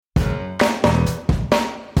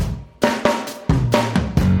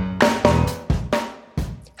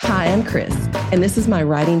and Chris, and this is my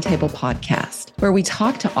Writing Table podcast, where we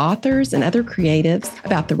talk to authors and other creatives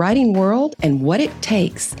about the writing world and what it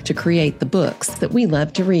takes to create the books that we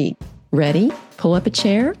love to read. Ready? Pull up a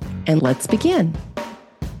chair and let's begin.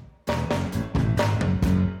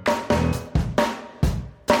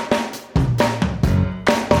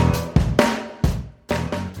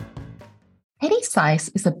 Sise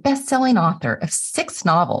is a best-selling author of 6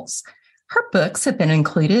 novels. Her books have been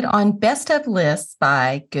included on best of lists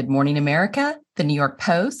by Good Morning America, The New York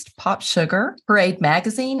Post, Pop Sugar, Parade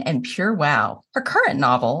Magazine, and Pure Wow. Her current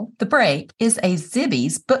novel, The Break, is a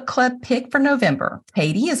Zibby's book club pick for November.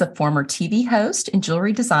 Katie is a former TV host and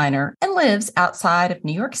jewelry designer and lives outside of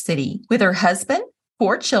New York City with her husband,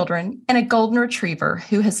 4 children, and a golden retriever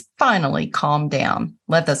who has finally calmed down.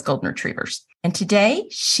 Love those golden retrievers. And today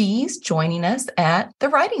she's joining us at the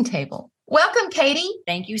writing table. Welcome, Katie.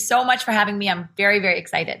 Thank you so much for having me. I'm very, very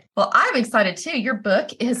excited. Well, I'm excited too. Your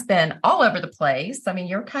book has been all over the place. I mean,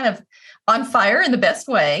 you're kind of on fire in the best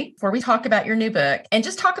way. Before we talk about your new book and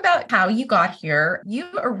just talk about how you got here, you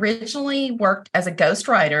originally worked as a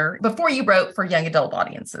ghostwriter before you wrote for young adult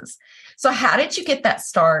audiences. So how did you get that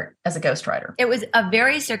start as a ghostwriter? It was a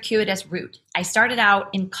very circuitous route. I started out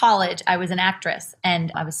in college. I was an actress and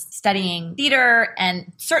I was studying theater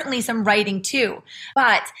and certainly some writing too.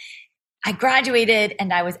 But I graduated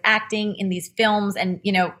and I was acting in these films and,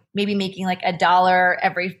 maybe making like $1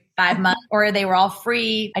 every 5 months, or they were all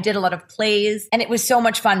free. I did a lot of plays and it was so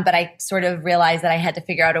much fun, but I sort of realized that I had to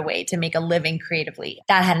figure out a way to make a living creatively.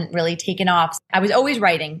 That hadn't really taken off. I was always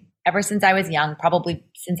writing. Ever since I was young, probably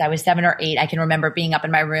since I was 7 or 8, I can remember being up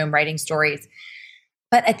in my room writing stories.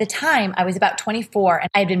 But at the time, I was about 24 and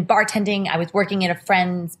I had been bartending. I was working in a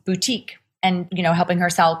friend's boutique and, helping her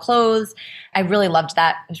sell clothes. I really loved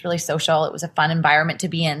that. It was really social. It was a fun environment to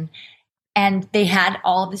be in. And they had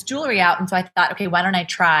all of this jewelry out. And so I thought, okay, why don't I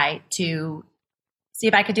try to see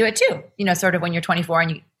if I could do it too? Sort of when you're 24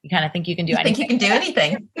 and you kind of think you can do anything. Think you can do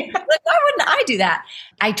anything. Like, why wouldn't I do that?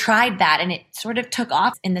 I tried that and it sort of took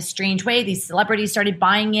off in this strange way. These celebrities started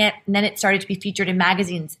buying it and then it started to be featured in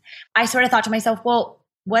magazines. I sort of thought to myself, well,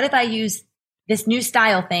 what if I use this new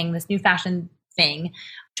style thing, this new fashion thing,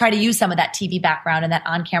 try to use some of that TV background and that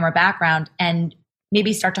on-camera background and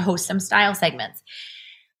maybe start to host some style segments.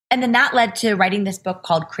 And then that led to writing this book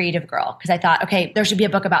called Creative Girl, because I thought, okay, there should be a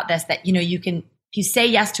book about this that, if you say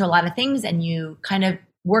yes to a lot of things and you kind of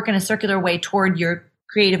work in a circular way toward your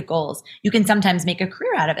creative goals, you can sometimes make a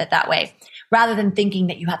career out of it that way, rather than thinking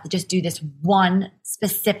that you have to just do this one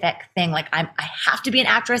specific thing. Like I have to be an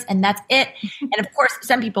actress and that's it. And of course,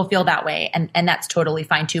 some people feel that way and that's totally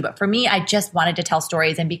fine too. But for me, I just wanted to tell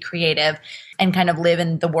stories and be creative and kind of live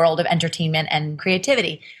in the world of entertainment and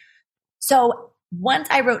creativity. So once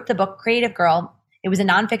I wrote the book Creative Girl, it was a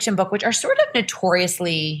nonfiction book, which are sort of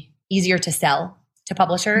notoriously easier to sell to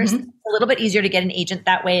publishers. Mm-hmm. A little bit easier to get an agent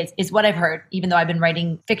that way is what I've heard, even though I've been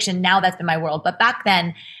writing fiction. Now that's been my world. But back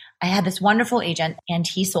then I had this wonderful agent and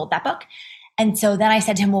he sold that book. And so then I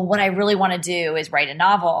said to him, well, what I really want to do is write a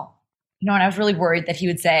novel. And I was really worried that he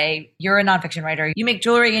would say, you're a nonfiction writer. You make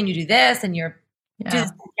jewelry and you do this and you do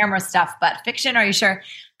this camera stuff, but fiction, are you sure?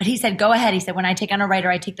 But he said, go ahead. He said, when I take on a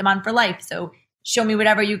writer, I take them on for life. So show me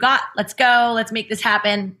whatever you got. Let's go. Let's make this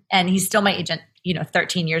happen. And he's still my agent,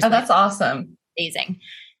 13 years later. Oh, that's awesome. Amazing.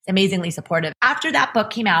 It's amazingly supportive. After that book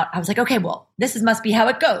came out, I was like, okay, well, must be how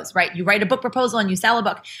it goes, right? You write a book proposal and you sell a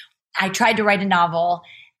book. I tried to write a novel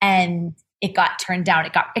and it got turned down.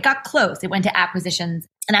 It got close. It went to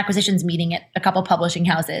an acquisitions meeting at a couple publishing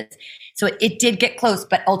houses. So it did get close,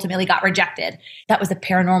 but ultimately got rejected. That was a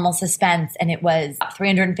paranormal suspense and it was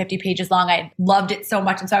 350 pages long. I loved it so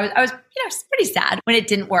much. And so I was pretty sad when it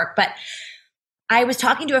didn't work. But I was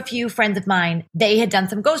talking to a few friends of mine. They had done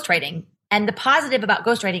some ghostwriting. And the positive about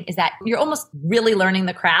ghostwriting is that you're almost really learning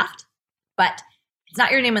the craft, but it's not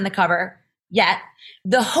your name on the cover yet.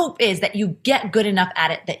 The hope is that you get good enough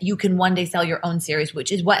at it that you can one day sell your own series,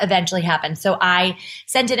 which is what eventually happened. So I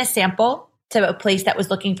sent in a sample to a place that was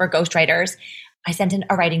looking for ghostwriters. I sent in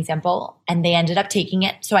a writing sample and they ended up taking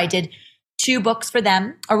it. So I did 2 books for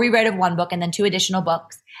them, a rewrite of 1 book and then 2 additional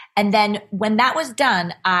books. And then when that was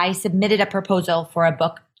done, I submitted a proposal for a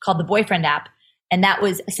book called The Boyfriend App. And that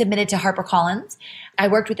was submitted to HarperCollins. I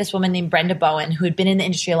worked with this woman named Brenda Bowen, who had been in the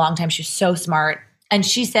industry a long time. She was so smart. And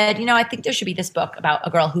she said, I think there should be this book about a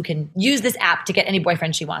girl who can use this app to get any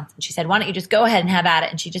boyfriend she wants. And she said, why don't you just go ahead and have at it?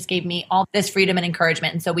 And she just gave me all this freedom and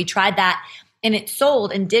encouragement. And so we tried that and it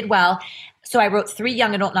sold and did well. So I wrote 3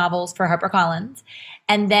 young adult novels for HarperCollins.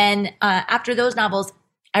 And then after those novels,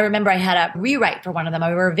 I remember I had a rewrite for one of them,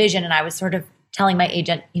 a revision. And I was sort of telling my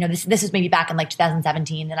agent, this was maybe back in like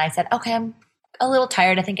 2017. And I said, okay, a little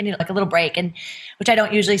tired. I think I need like a little break, and which I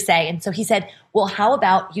don't usually say. And so he said, well, how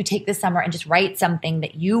about you take this summer and just write something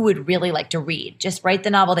that you would really like to read? Just write the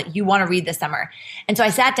novel that you want to read this summer. And so I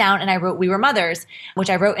sat down and I wrote We Were Mothers, which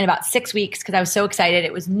I wrote in about 6 weeks because I was so excited.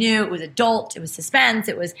 It was new. It was adult. It was suspense.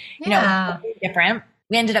 It was, different.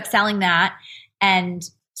 We ended up selling that. And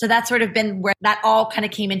so that's sort of been where that all kind of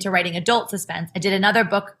came into writing adult suspense. I did another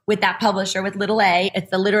book with that publisher, with Little A. It's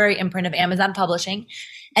the literary imprint of Amazon Publishing.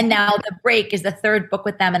 And now The Break is the third book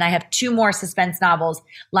with them. And I have 2 more suspense novels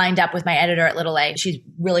lined up with my editor at Little A. She's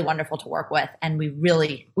really wonderful to work with. And we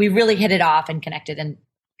really hit it off and connected and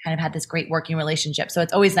kind of had this great working relationship. So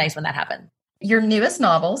it's always nice when that happens. Your newest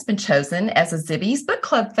novel has been chosen as a Zibby's Book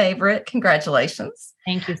Club favorite. Congratulations.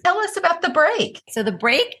 Thank you. Tell us about The Break. So The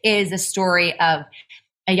Break is a story of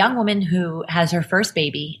a young woman who has her first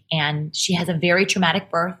baby, and she has a very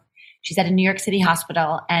traumatic birth. She's at a New York City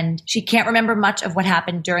hospital, and she can't remember much of what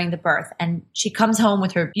happened during the birth. And she comes home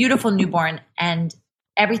with her beautiful newborn, and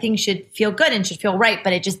everything should feel good and should feel right,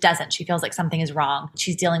 but it just doesn't. She feels like something is wrong.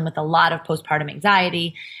 She's dealing with a lot of postpartum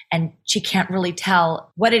anxiety, and she can't really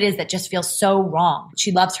tell what it is that just feels so wrong.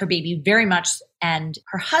 She loves her baby very much, and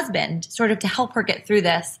her husband, sort of to help her get through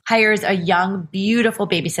this, hires a young, beautiful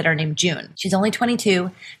babysitter named June. She's only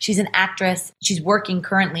 22. She's an actress. She's working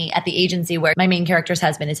currently at the agency where my main character's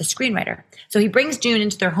husband is a screenwriter. So he brings June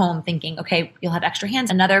into their home thinking, okay, you'll have extra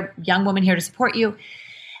hands, another young woman here to support you.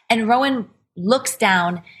 And Rowan looks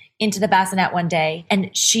down into the bassinet one day and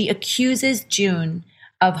she accuses June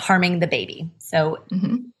of harming the baby.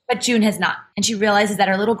 But June has not. And she realizes that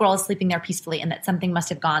her little girl is sleeping there peacefully and that something must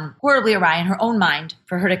have gone horribly awry in her own mind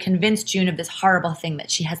for her to convince June of this horrible thing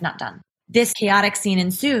that she has not done. This chaotic scene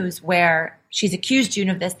ensues where she's accused June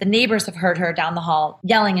of this. The neighbors have heard her down the hall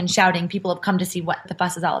yelling and shouting. People have come to see what the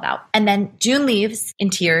fuss is all about. And then June leaves in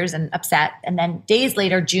tears and upset. And then days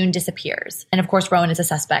later, June disappears. And of course, Rowan is a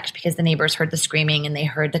suspect because the neighbors heard the screaming and they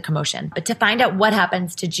heard the commotion. But to find out what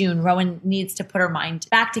happens to June, Rowan needs to put her mind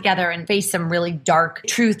back together and face some really dark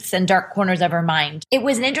truths and dark corners of her mind. It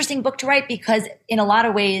was an interesting book to write because in a lot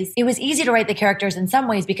of ways, it was easy to write the characters in some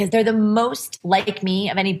ways because they're the most like me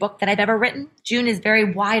of any book that I've ever written. June is very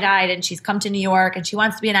wide-eyed and she's come to New York and she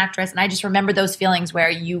wants to be an actress. And I just remember those feelings where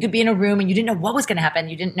you could be in a room and you didn't know what was going to happen.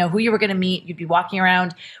 You didn't know who you were going to meet. You'd be walking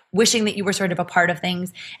around wishing that you were sort of a part of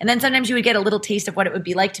things. And then sometimes you would get a little taste of what it would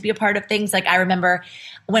be like to be a part of things. Like I remember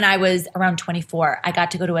when I was around 24, I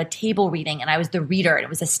got to go to a table reading and I was the reader. And it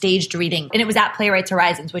was a staged reading. And it was at Playwrights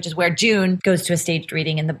Horizons, which is where June goes to a staged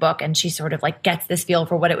reading in the book. And she sort of like gets this feel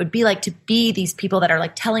for what it would be like to be these people that are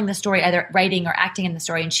like telling the story, either writing or acting in the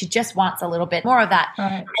story. And she just wants a little bit more of that.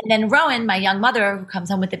 Right. And then Rowan, my young mother who comes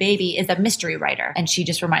home with the baby, is a mystery writer. And she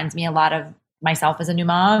just reminds me a lot of myself as a new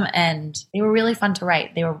mom. And they were really fun to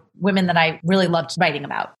write. They were women that I really loved writing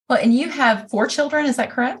about. Well, and you have 4 children, is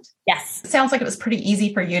that correct? Yes. It sounds like it was pretty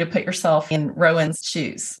easy for you to put yourself in Rowan's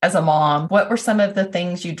shoes as a mom. What were some of the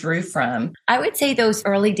things you drew from? I would say those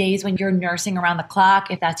early days when you're nursing around the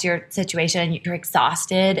clock, if that's your situation, you're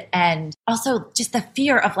exhausted. And also just the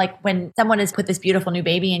fear of like when someone has put this beautiful new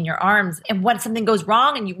baby in your arms and what if something goes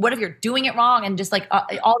wrong and what if you're doing it wrong and just like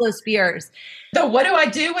all those fears. So what do I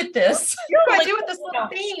do with this? What do I do with this little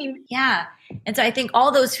bean? Yeah. And so I think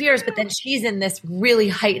all those fears, but then she's in this really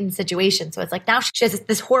heightened situation. So it's like now she has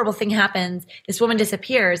this horrible thing happens. This woman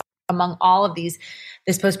disappears among all of this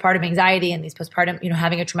postpartum anxiety and these postpartum,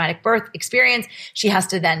 having a traumatic birth experience. She has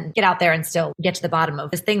to then get out there and still get to the bottom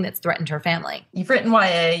of this thing that's threatened her family. You've written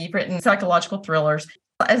YA, you've written psychological thrillers.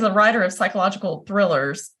 As a writer of psychological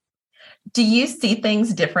thrillers, do you see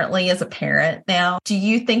things differently as a parent now? Do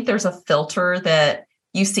you think there's a filter that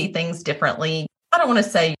you see things differently? I don't want to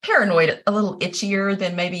say paranoid, a little itchier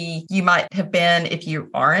than maybe you might have been if you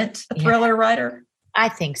aren't a thriller writer? I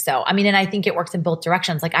think so. I mean, and I think it works in both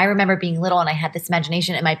directions. Like I remember being little and I had this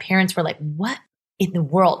imagination and my parents were like, what in the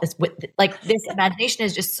world is this imagination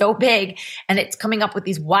is just so big and it's coming up with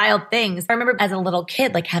these wild things. I remember as a little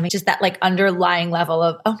kid, like having just that like underlying level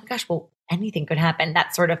of, oh my gosh, well, anything could happen,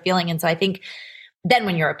 that sort of feeling. And so I think then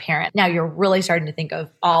when you're a parent, now you're really starting to think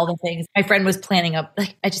of all the things. My friend was planning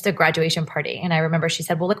just a graduation party. And I remember she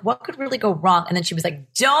said, well, like what could really go wrong? And then she was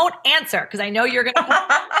like, don't answer because I know you're going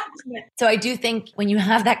to. So I do think when you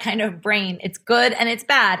have that kind of brain, it's good and it's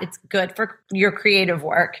bad. It's good for your creative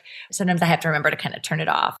work. Sometimes I have to remember to kind of turn it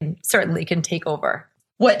off and certainly can take over.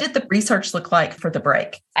 What did the research look like for The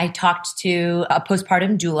Break? I talked to a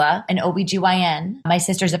postpartum doula, an OBGYN. My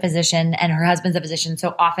sister's a physician and her husband's a physician.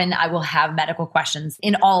 So often I will have medical questions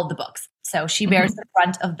in all of the books. So she bears the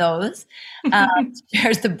brunt of those. She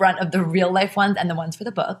bears the brunt of the real life ones and the ones for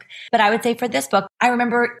the book. But I would say for this book, I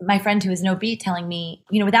remember my friend who is an OB telling me,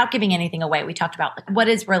 without giving anything away, we talked about what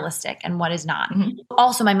is realistic and what is not.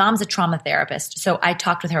 Also, my mom's a trauma therapist. So I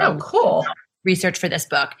talked with her. Oh, cool. Research for this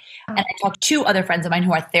book. And I talked to 2 other friends of mine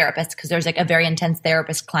who are therapists because there's like a very intense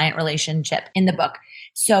therapist-client relationship in the book.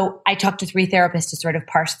 So I talked to 3 therapists to sort of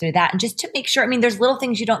parse through that and just to make sure, there's little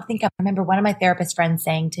things you don't think of. I remember one of my therapist friends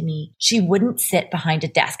saying to me, she wouldn't sit behind a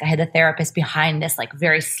desk. I had the therapist behind this like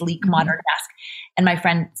very sleek modern desk. And my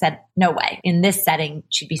friend said, no way. In this setting,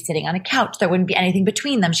 she'd be sitting on a couch. There wouldn't be anything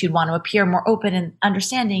between them. She'd want to appear more open and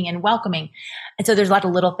understanding and welcoming. And so there's a lot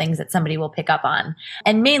of little things that somebody will pick up on.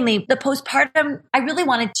 And mainly the postpartum, I really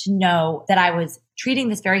wanted to know that I was treating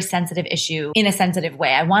this very sensitive issue in a sensitive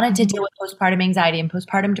way. I wanted to deal with postpartum anxiety and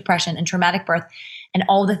postpartum depression and traumatic birth and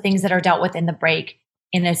all the things that are dealt with in the break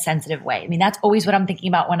in a sensitive way. That's always what I'm thinking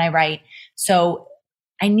about when I write. So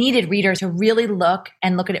I needed readers to really look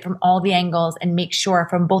at it from all the angles and make sure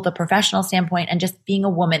from both a professional standpoint and just being a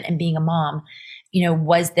woman and being a mom,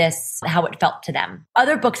 was this how it felt to them?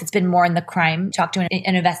 Other books, it's been more in the crime. Talked to an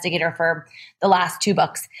investigator for the last 2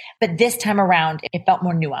 books, but this time around, it felt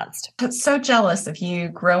more nuanced. I'm so jealous of you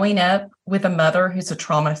growing up with a mother who's a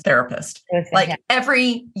trauma therapist.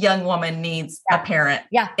 Every young woman needs a parent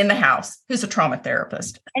in the house who's a trauma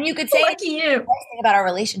therapist. And you could say, lucky you. The nice thing about our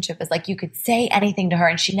relationship is you could say anything to her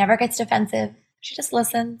and she never gets defensive. She just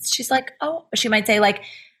listens. She's like, oh, she might say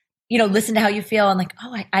listen to how you feel. And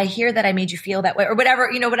I hear that I made you feel that way or whatever,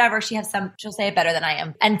 whatever. She'll say it better than I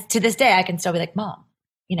am. And to this day, I can still be like, Mom,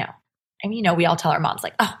 we all tell our moms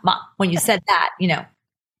oh, Mom, when you said that,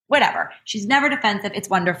 whatever. She's never defensive. It's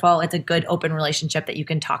wonderful. It's a good open relationship that you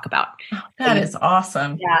can talk about. Oh, that is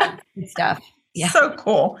awesome. Yeah. Good stuff. Yeah. So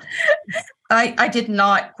cool. I did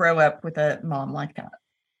not grow up with a mom like that.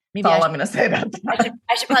 Maybe That's all I'm going to say about that.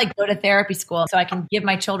 I should probably go to therapy school so I can give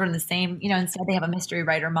my children the same, instead they have a mystery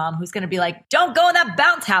writer mom who's going to be like, don't go in that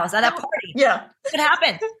bounce house at that party. Yeah. It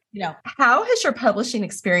happens. How has your publishing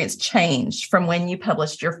experience changed from when you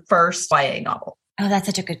published your first YA novel? Oh, that's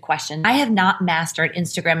such a good question. I have not mastered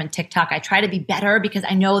Instagram and TikTok. I try to be better because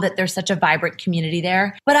I know that there's such a vibrant community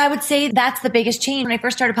there. But I would say that's the biggest change. When I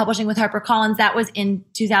first started publishing with HarperCollins, that was in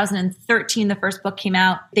 2013. The first book came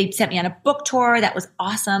out. They sent me on a book tour. That was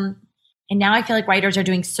awesome. And now I feel like writers are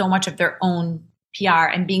doing so much of their own PR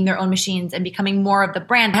and being their own machines and becoming more of the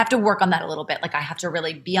brand. I have to work on that a little bit. I have to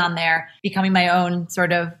really be on there, becoming my own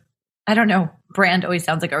sort of, I don't know, brand always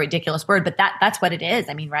sounds like a ridiculous word, but that's what it is.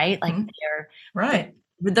 Right? They're right.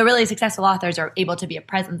 The really successful authors are able to be a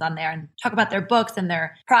presence on there and talk about their books and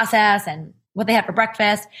their process and what they have for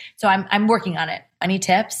breakfast. So I'm working on it. Any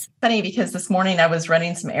tips? Funny because this morning I was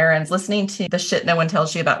running some errands, listening to the shit no one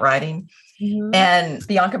tells you about writing. And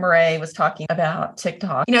Bianca Murray was talking about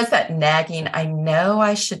TikTok. It's that nagging, I know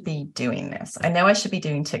I should be doing this. I know I should be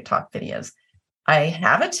doing TikTok videos. I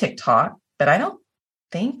have a TikTok, but I don't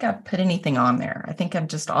think I've put anything on there. I think I'm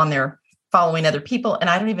just on there following other people. And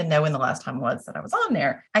I don't even know when the last time was that I was on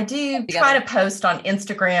there. I do try to post on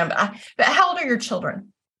Instagram. But how old are your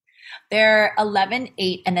children? They're 11,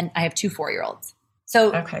 8, and then I have 2 4-year-olds. So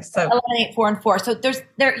 11, 8, 4, and 4. So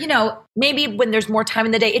maybe when there's more time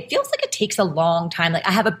in the day, it feels like it takes a long time.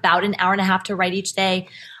 I have about an hour and a half to write each day.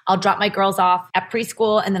 I'll drop my girls off at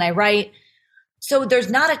preschool and then I write. So there's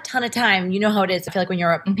not a ton of time. You know how it is. I feel like when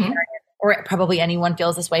you're a parent, or probably anyone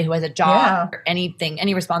feels this way who has a job or anything,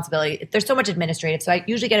 any responsibility. There's so much administrative. So I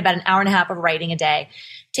usually get about an hour and a half of writing a day,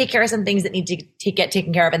 take care of some things that need to get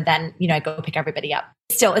taken care of. And then, I go pick everybody up.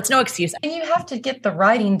 Still, it's no excuse. And you have to get the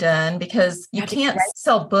writing done because you can't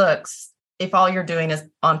sell books if all you're doing is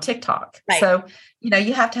on TikTok. Right. So,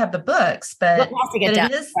 you have to have the books, but it has to get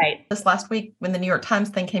done. This last week when the New York Times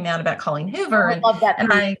thing came out about Colleen Hoover. I love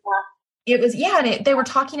that. It was, and they were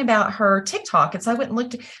talking about her TikTok. And so I went and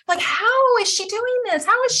looked how is she doing this?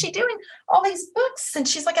 How is she doing all these books? And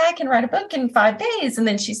she's like, I can write a book in 5 days. And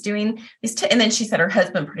then she's doing these, and then she said her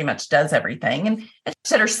husband pretty much does everything. And she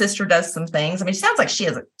said her sister does some things. It sounds like she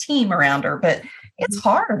has a team around her, but it's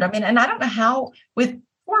hard. And I don't know how with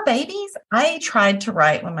 4 babies, I tried to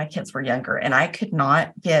write when my kids were younger and I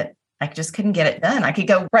just couldn't get it done. I could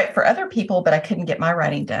go write for other people, but I couldn't get my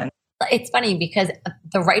writing done. It's funny because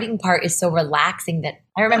the writing part is so relaxing that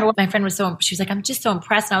I remember when my friend she was like, I'm just so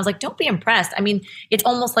impressed. And I was like, don't be impressed. It's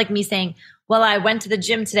almost like me saying, well, I went to the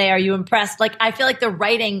gym today. Are you impressed? I feel like the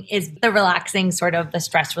writing is the relaxing sort of the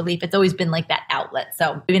stress relief. It's always been like that outlet.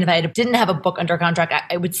 So even if I didn't have a book under contract,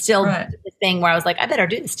 I would still do the thing where I was like, I better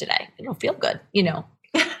do this today. It'll feel good,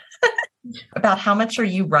 About how much are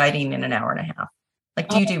you writing in an hour and a half?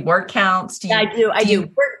 Do you do word counts? I do.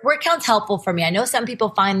 Word word count's helpful for me. I know some people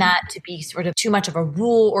find that to be sort of too much of a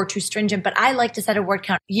rule or too stringent, but I like to set a word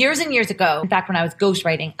count. Years and years ago, in fact, when I was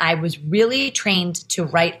ghostwriting, I was really trained to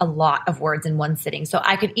write a lot of words in one sitting. So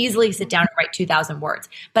I could easily sit down and write 2,000 words,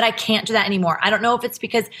 but I can't do that anymore. I don't know if it's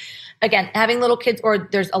because, again, having little kids or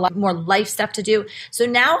there's a lot more life stuff to do. So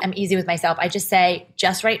now I'm easy with myself. I just say,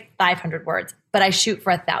 just write 500 words, but I shoot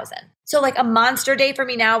for 1,000. So like a monster day for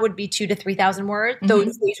me now would be 2,000 to 3,000 words.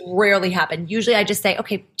 Those days rarely happen. Usually I just say,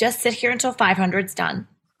 okay, just sit here until 500's done.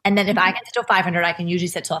 And then if I can sit till 500, I can usually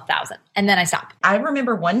sit till 1,000. And then I stop. I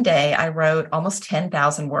remember one day I wrote almost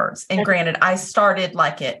 10,000 words. And granted, I started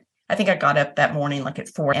I think I got up that morning like at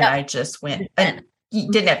 4 and I just went and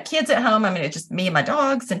didn't have kids at home. I mean, it's just me and my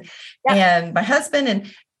dogs and my husband.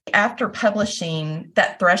 And after publishing,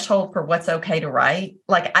 that threshold for what's okay to write,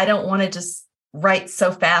 like I don't want to just write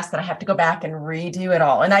so fast that I have to go back and redo it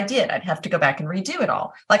all. And I did. I'd have to go back and redo it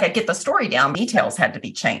all. Like I'd get the story down, details had to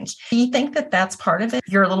be changed. Do you think that that's part of it?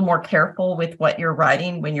 You're a little more careful with what you're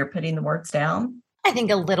writing when you're putting the words down? I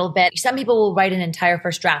think a little bit. Some people will write an entire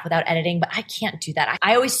first draft without editing, but I can't do that.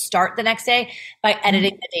 I always start the next day by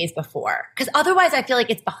editing the days before, because otherwise I feel like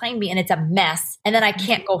it's behind me and it's a mess and then I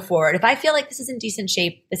can't go forward. If I feel like this is in decent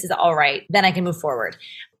shape, this is all right, then I can move forward.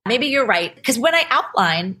 Maybe you're right. Because when I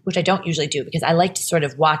outline, which I don't usually do because I like to sort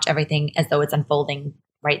of watch everything as though it's unfolding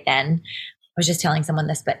right then. I was just telling someone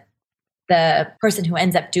this, but the person who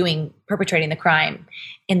ends up perpetrating the crime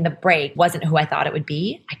in the break wasn't who I thought it would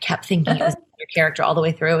be. I kept thinking it was another character all the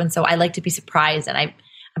way through. And so I like to be surprised. And I'm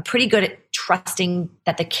pretty good at trusting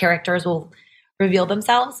that the characters will reveal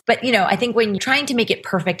themselves. But, I think when you're trying to make it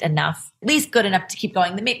perfect enough, at least good enough to keep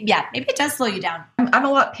going, maybe it does slow you down. I'm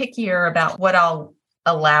a lot pickier about what I'll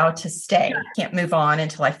allow to stay. I can't move on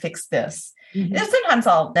until I fix this. And sometimes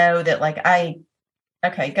I'll know that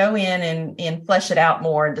go in and flesh it out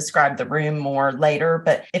more and describe the room more later.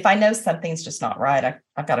 But if I know something's just not right,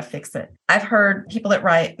 I've got to fix it. I've heard people that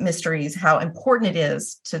write mysteries, how important it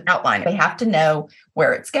is to outline it. They have to know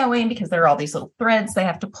where it's going because there are all these little threads they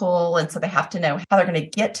have to pull. And so they have to know how they're going to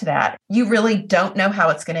get to that. You really don't know how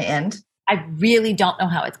it's going to end. I really don't know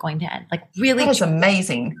how it's going to end. Really. That is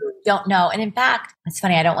amazing. Don't know. And in fact, it's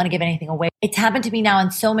funny. I don't want to give anything away. It's happened to me now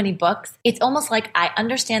in so many books. It's almost like I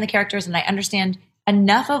understand the characters and I understand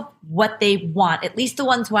enough of what they want, at least the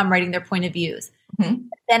ones who I'm writing their point of views.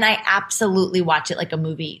 Then I absolutely watch it like a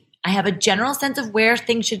movie. I have a general sense of where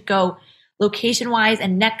things should go location wise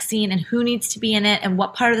and next scene and who needs to be in it and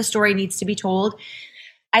what part of the story needs to be told.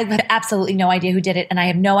 I have absolutely no idea who did it. And I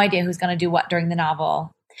have no idea who's going to do what during the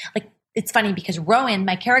novel. It's funny because Rowan,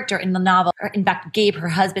 my character in the novel, or in fact, Gabe, her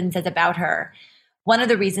husband, says about her, one of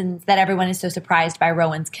the reasons that everyone is so surprised by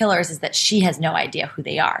Rowan's killers is that she has no idea who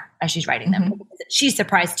they are as she's writing them. She's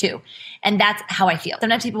surprised too. And that's how I feel.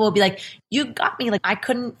 Sometimes people will be like, you got me. I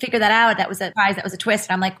couldn't figure that out. That was a surprise. That was a twist.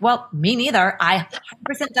 And I'm like, well, me neither. I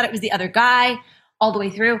 100% thought it was the other guy all the way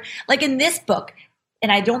through. In this book,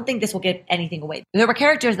 and I don't think this will give anything away. There were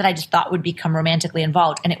characters that I just thought would become romantically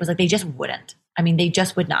involved. And it was they just wouldn't. They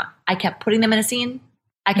just would not. I kept putting them in a scene.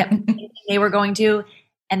 I kept thinking they were going to,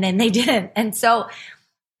 and then they didn't. And so,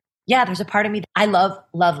 there's a part of me that I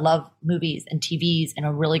love movies and TVs and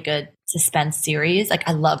a really good suspense series.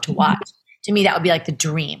 I love to watch. To me, that would be the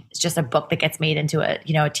dream. It's just a book that gets made into a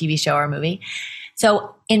TV show or a movie.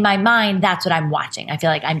 So in my mind, that's what I'm watching. I feel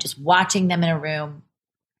like I'm just watching them in a room.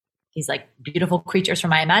 These beautiful creatures from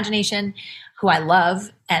my imagination who I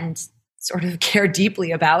love and sort of care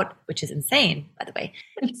deeply about, which is insane, by the way.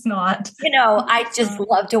 It's not. I just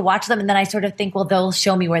love to watch them. And then I sort of think, well, they'll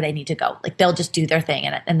show me where they need to go. They'll just do their thing.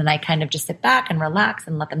 And then I kind of just sit back and relax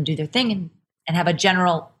and let them do their thing and have a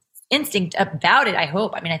general instinct about it, I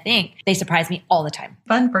hope. I think they surprise me all the time.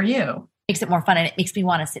 Fun for you. Makes it more fun and it makes me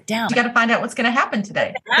want to sit down. You got to find out what's going to happen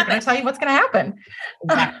today. They're going to tell you what's going to happen.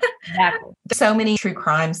 Exactly. So many true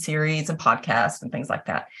crime series and podcasts and things like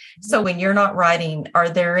that. So when you're not writing, are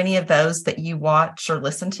there any of those that you watch or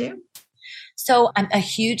listen to? So I'm a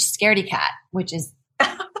huge scaredy cat, which is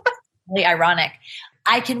really ironic.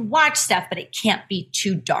 I can watch stuff, but it can't be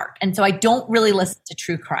too dark. And so I don't really listen to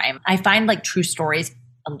true crime. I find true stories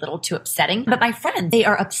a little too upsetting. But my friends, they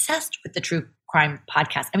are obsessed with the true crime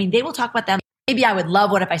podcast. They will talk about them. Maybe I would love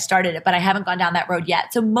What If I Started It, but I haven't gone down that road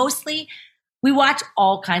yet. So mostly we watch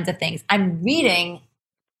all kinds of things. I'm reading,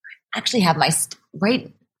 I actually have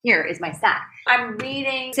right here is my stack. I'm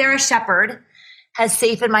reading Sarah Shepard has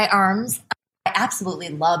Safe in My Arms. I absolutely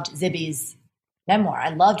loved Zibby's memoir. I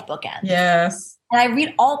loved Bookends. Yes. And I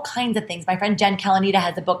read all kinds of things. My friend Jen Kalanita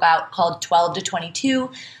has a book out called 12 to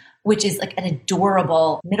 22, which is an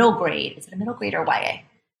adorable middle grade. Is it a middle grade or YA?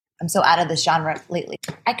 I'm so out of this genre lately.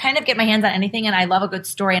 I kind of get my hands on anything and I love a good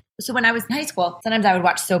story. So when I was in high school, sometimes I would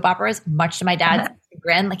watch soap operas, much to my dad's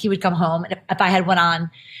chagrin. Like he would come home and if I had one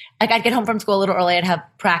on, like I'd get home from school a little early, I'd have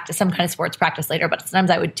practice, some kind of sports practice later, but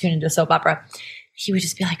sometimes I would tune into a soap opera. He would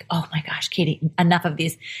just be like, oh my gosh, Katie, enough of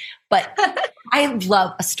these. But I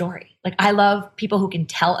love a story. Like I love people who can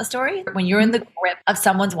tell a story. When you're in the grip of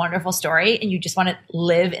someone's wonderful story and you just want to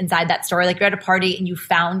live inside that story, like you're at a party and you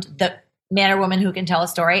found the man or woman who can tell a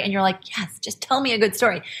story and you're like, yes, just tell me a good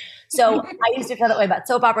story. So I used to feel that way about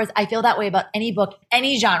soap operas. I feel that way about any book,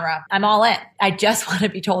 any genre. I'm all in. I just want to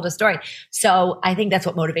be told a story. So I think that's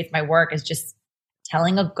what motivates my work is just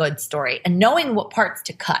telling a good story and knowing what parts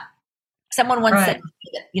to cut. Someone once said,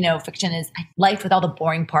 fiction is life with all the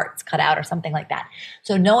boring parts cut out or something like that.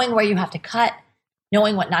 So knowing where you have to cut,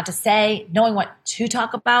 knowing what not to say, knowing what to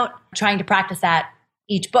talk about, trying to practice that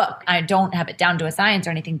each book. I don't have it down to a science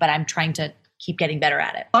or anything, but I'm trying to keep getting better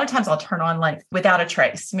at it. A lot of times I'll turn on like Without a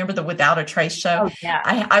Trace. Remember the Without a Trace show? Oh,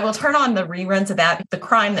 yeah. I will turn on the reruns of that. The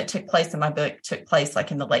crime that took place in my book took place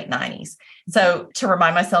like in the late 90s. So to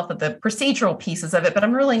remind myself of the procedural pieces of it, but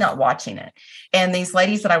I'm really not watching it. And these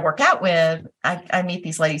ladies that I work out with, I meet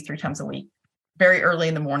these ladies 3 times a week, very early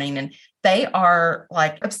in the morning, and they are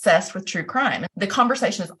like obsessed with true crime. The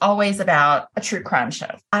conversation is always about a true crime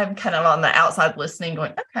show. I'm kind of on the outside listening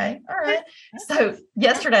going, okay, all right. So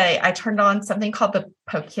yesterday I turned on something called the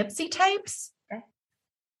Poughkeepsie tapes.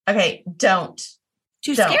 Okay, don't.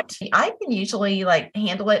 I can usually like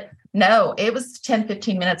handle it. No, it was 10,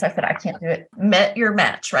 15 minutes. I said, I can't do it. Met your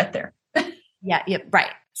match right there. Yeah,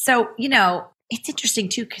 right. So, it's interesting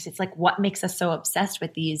too, because it's like what makes us so obsessed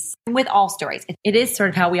with these, with all stories. It is sort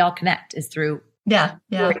of how we all connect is through good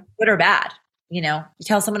or bad. You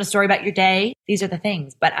tell someone a story about your day. These are the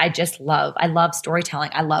things, but I love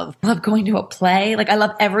storytelling. I love going to a play. Like I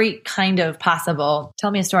love every kind of possible.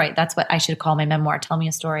 Tell me a story. That's what I should call my memoir. Tell me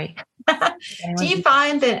a story. Do you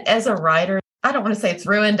find that as a writer, I don't want to say it's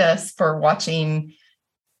ruined us for watching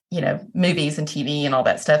movies and TV and all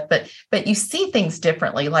that stuff, but you see things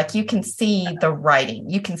differently. Like you can see the writing,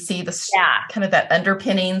 you can see the kind of that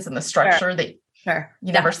underpinnings and the structure that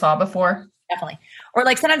you never saw before. Definitely. Or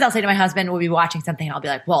like sometimes I'll say to my husband, we'll be watching something and I'll be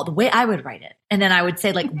like, well, the way I would write it. And then I would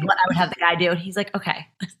say like what I would have the guy do. And he's like, okay,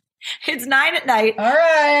 it's 9 p.m. All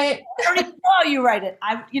right. I don't even know how you write it.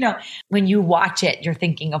 When you watch it, you're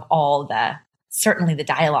thinking of certainly the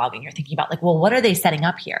dialogue and you're thinking about like, well, what are they setting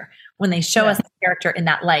up here? When they show us the character in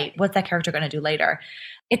that light, what's that character going to do later?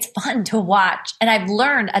 It's fun to watch. And I've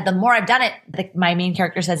learned the more I've done it, like my main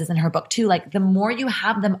character says this in her book too, like the more you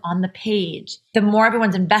have them on the page, the more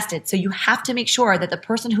everyone's invested. So you have to make sure that the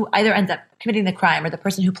person who either ends up committing the crime or the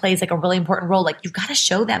person who plays like a really important role, like you've got to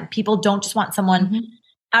show them. People don't just want someone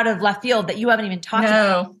out of left field that you haven't even talked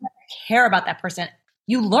to. Care about that person.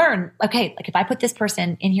 You learn, okay, like if I put this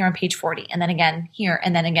person in here on page 40 and then again here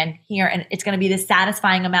and then again here, and it's going to be this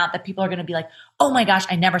satisfying amount that people are going to be like, oh my gosh,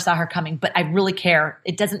 I never saw her coming, but I really care.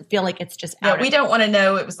 It doesn't feel like it's just we don't want to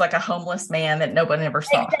know it was like a homeless man that no one ever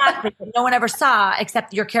saw. Exactly. No one ever saw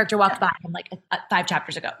except your character walked by him like 5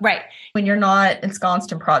 chapters ago. Right. When you're not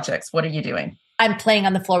ensconced in projects, what are you doing? I'm playing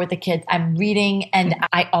on the floor with the kids. I'm reading. And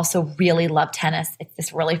I also really love tennis. It's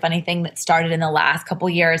this really funny thing that started in the last couple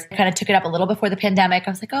of years. I kind of took it up a little before the pandemic. I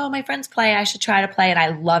was like, oh, my friends play. I should try to play. And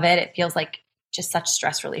I love it. It feels like just such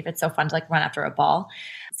stress relief. It's so fun to like run after a ball.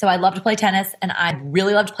 So I love to play tennis and I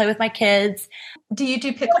really love to play with my kids. Do you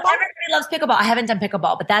do pickleball? Everybody loves pickleball. I haven't done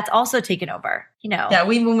pickleball, but that's also taken over, Yeah.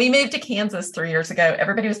 When we moved to Kansas 3 years ago,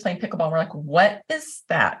 everybody was playing pickleball. We're like, what is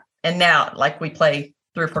that? And now like we play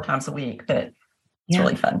 3 or 4 times a week, but it's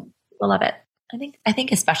really fun. I love it. I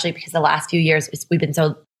think especially because the last few years we've been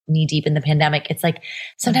so knee deep in the pandemic. It's like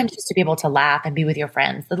sometimes just to be able to laugh and be with your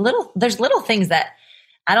friends. There's little things that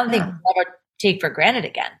I don't think we'll ever take for granted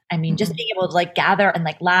again. I mean, just being able to like gather and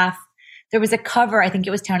like laugh. There was a cover, I think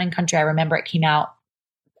it was Town and Country. I remember it came out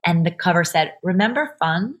and the cover said, "Remember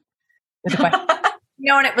fun?" With a question.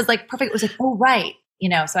 And it was like perfect. It was like, oh, right.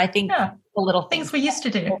 So I think the little things we used to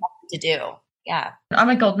do. Yeah. I'm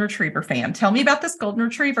a golden retriever fan. Tell me about this golden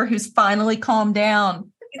retriever who's finally calmed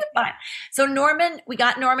down. He's fine. So we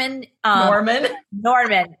got Norman. Norman.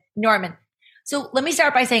 So let me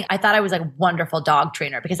start by saying I thought I was like a wonderful dog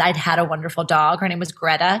trainer because I'd had a wonderful dog. Her name was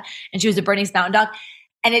Greta and she was a Bernese Mountain Dog.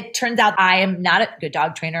 And it turns out I am not a good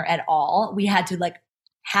dog trainer at all. We had to like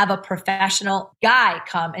have a professional guy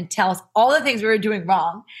come and tell us all the things we were doing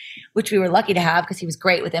wrong, which we were lucky to have because he was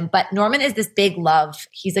great with him. But Norman is this big love.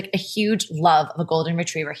 He's like a huge love of a golden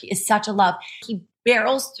retriever. He is such a love. He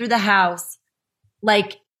barrels through the house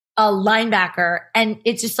like a linebacker. And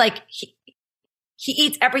it's just like he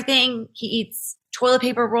eats everything. He eats toilet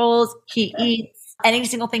paper rolls. He eats any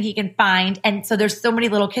single thing he can find. And so there's so many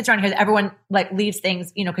little kids around here that everyone like leaves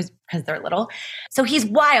things, because they're little. So he's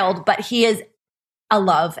wild, but he is a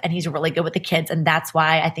love and he's really good with the kids. And that's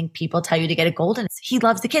why I think people tell you to get a golden. He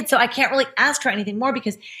loves the kids. So I can't really ask for anything more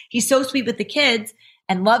because he's so sweet with the kids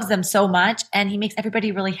and loves them so much. And he makes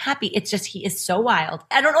everybody really happy. It's just, he is so wild.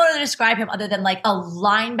 I don't know how to describe him other than like a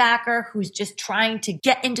linebacker who's just trying to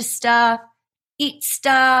get into stuff, eat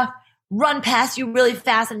stuff, run past you really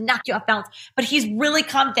fast and knock you off balance. But he's really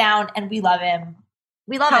calmed down and we love him.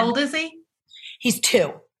 We love him. How old is he? He's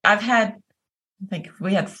 2. I think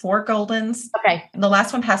we had 4 Goldens. Okay. And the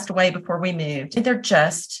last one passed away before we moved. They're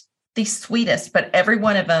just the sweetest, but every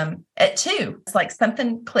one of them at 2, it's like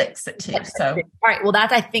something clicks at 2. So, all right. Well,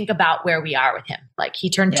 that's, I think about where we are with him. Like he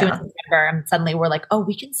turned 2 in September and suddenly we're like, oh,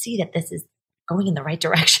 we can see that this is going in the right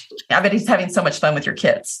direction. I bet he's having so much fun with your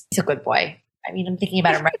kids. He's a good boy. I mean, I'm thinking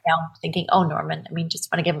about him right now, thinking, oh, Norman, just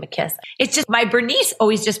want to give him a kiss. It's just my Bernice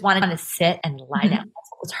always just wanted to sit and lie down.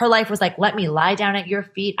 Her life was like, let me lie down at your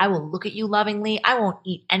feet. I will look at you lovingly. I won't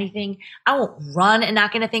eat anything. I won't run and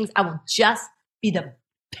knock into things. I will just be the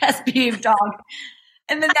best behaved dog.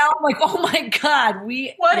 And then now I'm like, oh my God,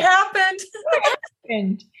 what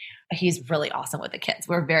happened? He's really awesome with the kids.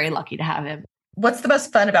 We're very lucky to have him. What's the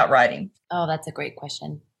most fun about writing? Oh, that's a great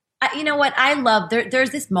question. You know what? I love,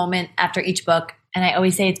 there's this moment after each book, and I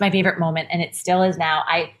always say it's my favorite moment, and it still is now.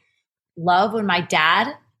 I love when my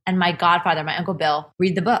dad and my godfather, my Uncle Bill,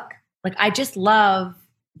 read the book. Like, I just love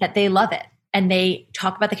that they love it. And they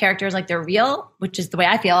talk about the characters like they're real, which is the way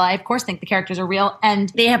I feel. I, of course, think the characters are real. And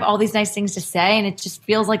they have all these nice things to say. And it just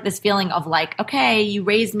feels like this feeling of like, okay, you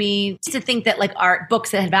raised me to think that like art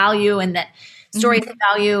books that had value and that stories had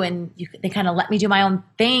value. And they kind of let me do my own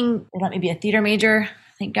thing. They let me be a theater major.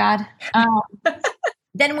 Thank God.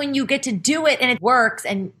 Then when you get to do it and it works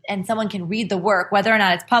and someone can read the work, whether or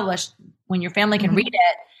not it's published, when your family can read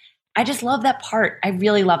it, I just love that part. I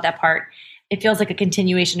really love that part. It feels like a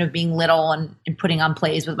continuation of being little and putting on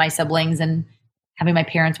plays with my siblings and having my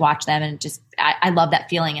parents watch them. And just, I love that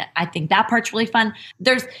feeling. I think that part's really fun.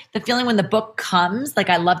 There's the feeling when the book comes, like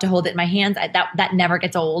I love to hold it in my hands. That never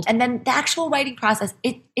gets old. And then the actual writing process,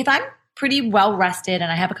 if I'm pretty well rested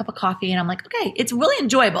and I have a cup of coffee and I'm like, okay, it's really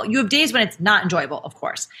enjoyable. You have days when it's not enjoyable, of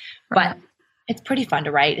course, but it's pretty fun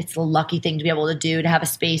to write. It's a lucky thing to be able to do, to have a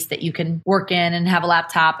space that you can work in and have a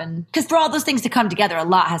laptop. And because for all those things to come together, a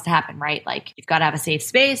lot has to happen, right? Like you've got to have a safe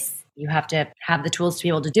space. You have to have the tools to be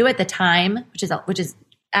able to do it, the time, which is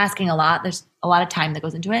asking a lot. There's a lot of time that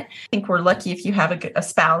goes into it. I think we're lucky if you have a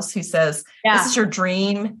spouse who says, this is your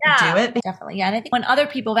dream, do it. Definitely. Yeah. And I think when other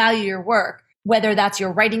people value your work, whether that's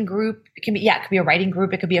your writing group, it could be a writing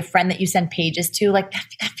group. It could be a friend that you send pages to. Like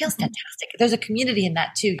that feels fantastic. There's a community in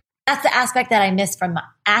that too. That's the aspect that I miss from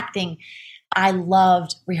acting. I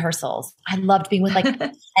loved rehearsals. I loved being with like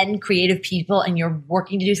 10 creative people and you're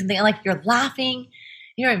working to do something and like you're laughing,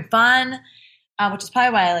 you're having fun, which is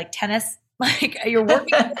probably why I like tennis. Like you're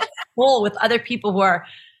working full with other people who are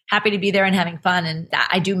happy to be there and having fun. And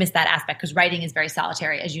I do miss that aspect because writing is very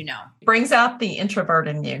solitary, as you know. Brings out the introvert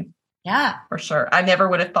in you. Yeah, for sure. I never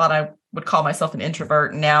would have thought I would call myself an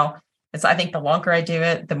introvert. And now I think the longer I do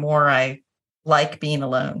it, the more I like being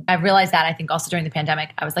alone. I realized that I think also during the pandemic,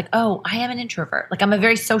 I was like, oh, I am an introvert. Like I'm a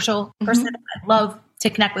very social person. I love to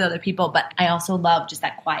connect with other people, but I also love just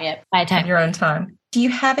that quiet time. Your own time. Do you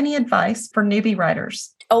have any advice for newbie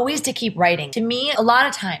writers? Always to keep writing. To me, a lot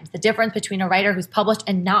of times the difference between a writer who's published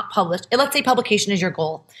and not published, let's say publication is your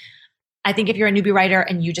goal. I think if you're a newbie writer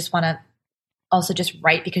and you just want to also just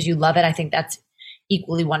write because you love it, I think that's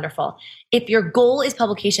equally wonderful. If your goal is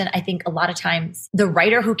publication, I think a lot of times the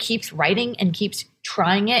writer who keeps writing and keeps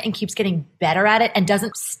trying it and keeps getting better at it and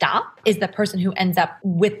doesn't stop is the person who ends up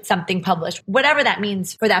with something published, whatever that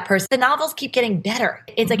means for that person. The novels keep getting better.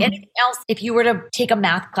 It's like anything else. If you were to take a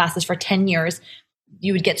math classes for 10 years,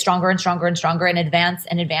 you would get stronger and stronger and stronger and advance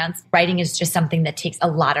and advance. Writing is just something that takes a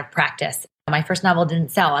lot of practice. My first novel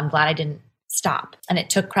didn't sell. I'm glad I didn't stop. And it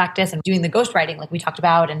took practice and doing the ghostwriting like we talked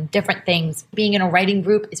about and different things. Being in a writing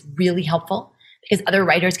group is really helpful because other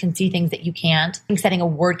writers can see things that you can't. I think setting a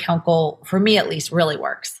word count goal, for me at least, really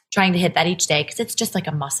works. Trying to hit that each day because it's just like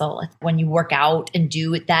a muscle. When you work out and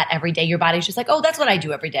do that every day, your body's just like, oh, that's what I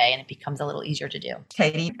do every day. And it becomes a little easier to do.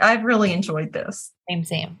 Katie, I've really enjoyed this.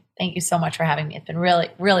 Same. Thank you so much for having me. It's been really,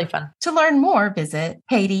 really fun. To learn more, visit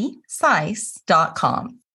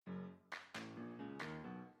KatieSise.com.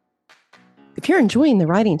 If you're enjoying the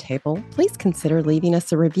writing table, please consider leaving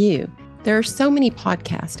us a review. There are so many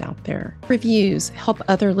podcasts out there. Reviews help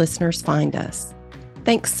other listeners find us.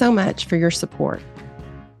 Thanks so much for your support.